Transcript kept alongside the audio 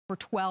for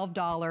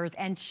 $12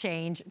 and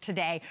change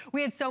today.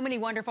 We had so many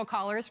wonderful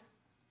callers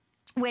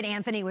when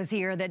Anthony was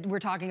here that we're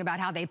talking about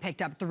how they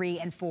picked up 3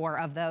 and 4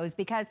 of those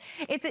because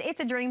it's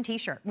a dream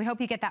t-shirt. We hope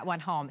you get that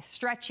one home.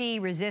 Stretchy,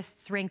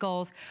 resists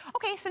wrinkles.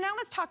 Okay, so now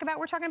let's talk about,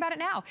 we're talking about it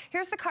now.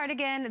 Here's the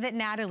cardigan that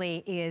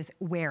Natalie is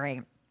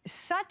wearing.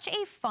 Such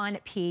a fun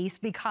piece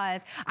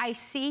because I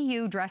see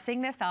you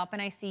dressing this up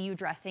and I see you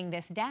dressing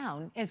this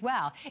down as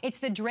well. It's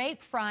the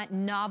DrapeFront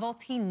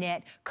Novelty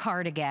Knit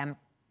Cardigan.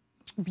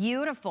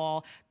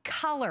 Beautiful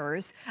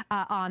colors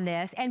on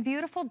this and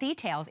beautiful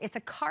details. It's a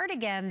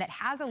cardigan that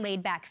has a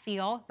laid back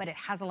feel, but it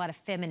has a lot of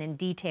feminine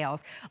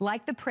details,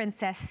 like the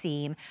princess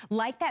seam,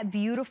 like that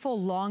beautiful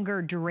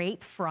longer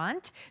drape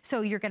front.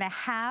 So you're gonna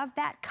have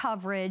that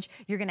coverage,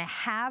 you're gonna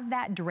have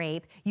that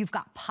drape, you've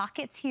got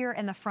pockets here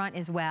in the front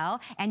as well,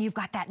 and you've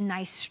got that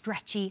nice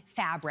stretchy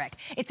fabric.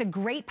 It's a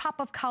great pop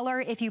of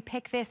color if you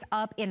pick this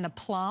up in the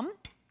plum.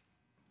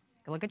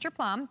 Look at your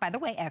plum. By the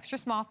way, extra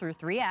small through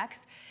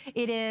 3X.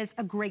 It is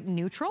a great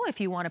neutral if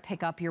you want to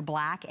pick up your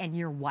black and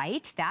your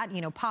white. That,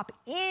 you know, pop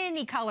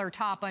any color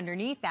top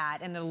underneath that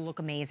and it'll look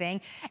amazing.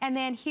 And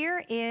then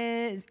here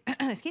is,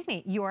 excuse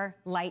me, your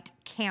light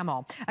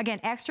camel. Again,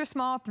 extra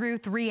small through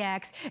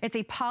 3X. It's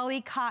a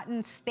poly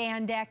cotton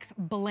spandex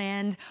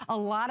blend. A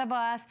lot of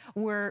us,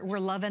 we're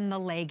loving the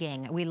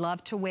legging. We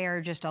love to wear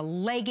just a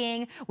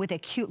legging with a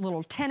cute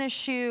little tennis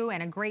shoe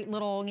and a great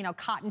little, you know,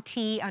 cotton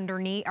tee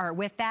underneath or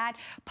with that.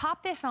 Pop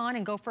this on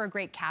and go for a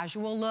great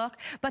casual look,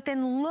 but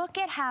then look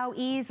at how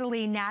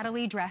easily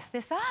Natalie dressed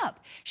this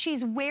up.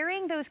 She's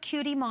wearing those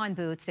cutie mon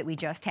boots that we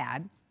just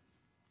had.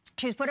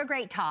 She's put a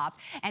great top,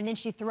 and then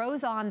she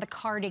throws on the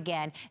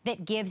cardigan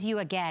that gives you,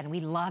 again, we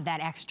love that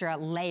extra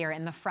layer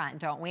in the front,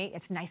 don't we?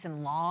 It's nice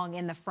and long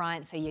in the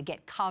front, so you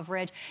get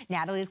coverage.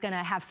 Natalie's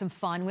gonna have some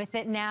fun with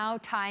it now,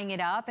 tying it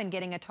up and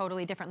getting a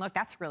totally different look.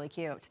 That's really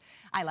cute.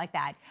 I like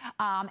that.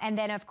 And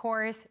then, of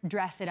course,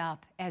 dress it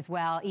up as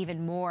well,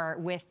 even more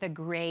with the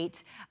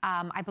great,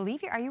 I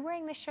believe are you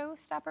wearing the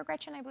showstopper,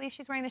 Gretchen? I believe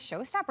she's wearing the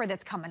showstopper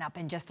that's coming up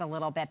in just a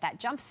little bit, that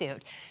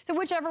jumpsuit. So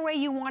whichever way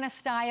you wanna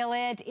style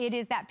it, it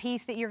is that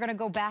piece that you're gonna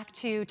go back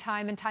to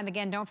time and time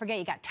again. Don't forget,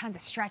 you got tons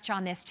of stretch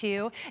on this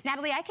too.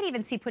 Natalie, I could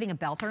even see putting a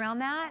belt around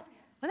that.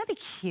 Wouldn't that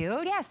be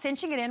cute? Yeah,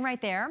 cinching it in right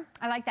there.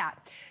 I like that.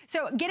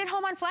 So get it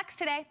home on Flex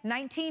today,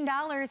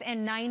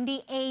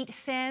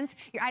 $19.98.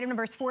 Your item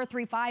number is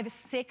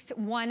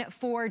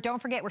 435614.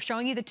 Don't forget, we're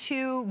showing you the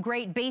 2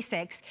 great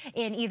basics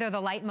in either the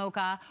light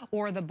mocha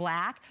or the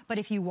black. But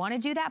if you want to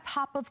do that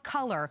pop of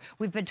color,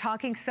 we've been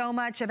talking so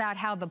much about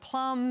how the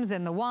plums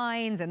and the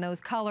wines and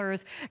those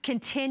colors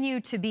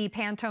continue to be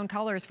Pantone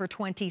colors for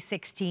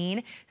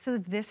 2016. So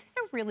this is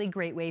a really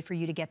great way for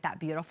you to get that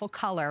beautiful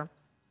color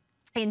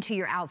into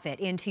your outfit,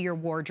 into your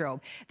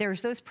wardrobe.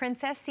 There's those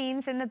princess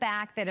seams in the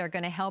back that are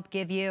gonna help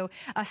give you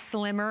a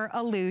slimmer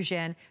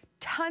illusion.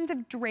 Tons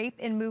of drape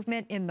and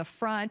movement in the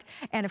front.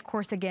 And of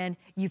course, again,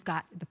 you've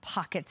got the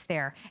pockets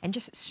there. And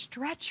just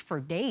stretch for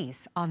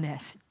days on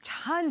this.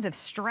 Tons of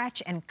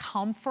stretch and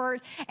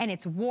comfort. And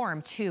it's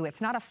warm too.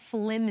 It's not a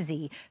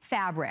flimsy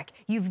fabric.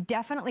 You've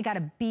definitely got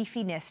a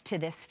beefiness to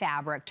this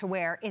fabric to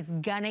where it's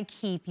gonna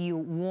keep you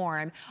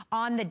warm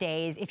on the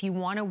days. If you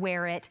wanna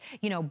wear it,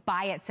 you know,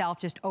 by itself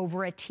just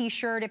over a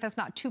t-shirt, if it's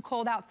not too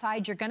cold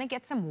outside, you're gonna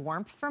get some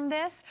warmth from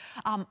this.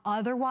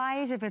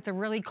 Otherwise, if it's a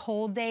really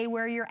cold day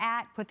where you're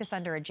at, put this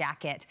under a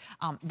jacket.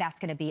 That's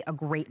gonna be a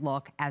great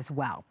look as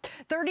well.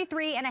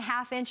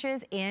 33.5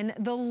 inches in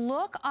the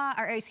look,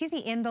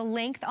 in the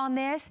length on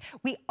this.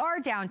 We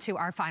are down to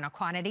our final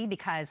quantity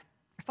because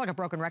I feel like a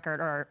broken record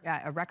or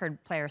a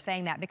record player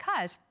saying that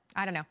because,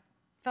 I don't know, I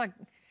feel like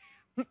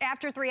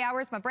after 3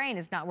 hours, my brain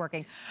is not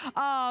working.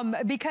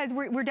 Because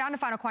we're down to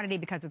final quantity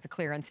because it's a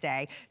clearance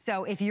day.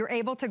 So if you're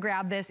able to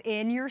grab this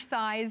in your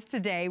size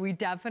today, we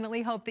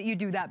definitely hope that you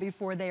do that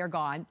before they are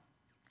gone.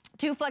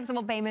 2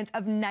 flexible payments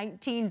of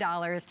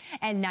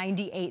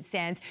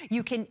 $19.98.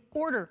 You can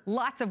order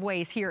lots of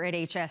ways here at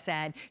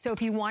HSN. So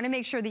if you want to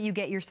make sure that you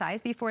get your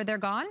size before they're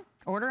gone,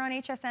 order on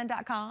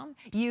hsn.com.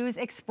 Use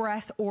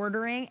express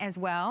ordering as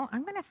well.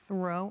 I'm going to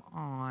throw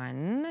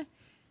on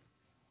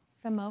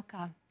the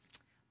mocha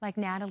like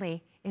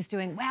Natalie is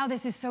doing. Wow,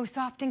 this is so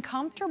soft and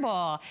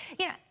comfortable.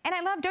 You know, and I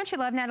love, don't you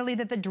love, Natalie,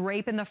 that the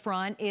drape in the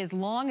front is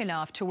long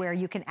enough to where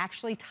you can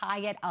actually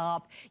tie it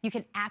up. You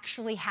can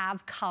actually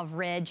have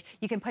coverage.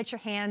 You can put your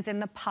hands in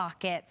the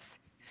pockets.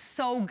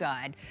 So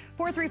good.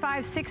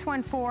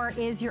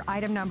 435614 is your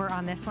item number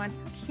on this one.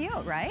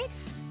 Cute, right?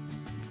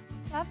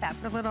 Love that.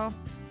 Put a little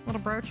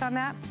brooch on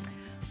that.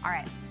 All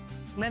right,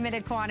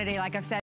 limited quantity, like I've said.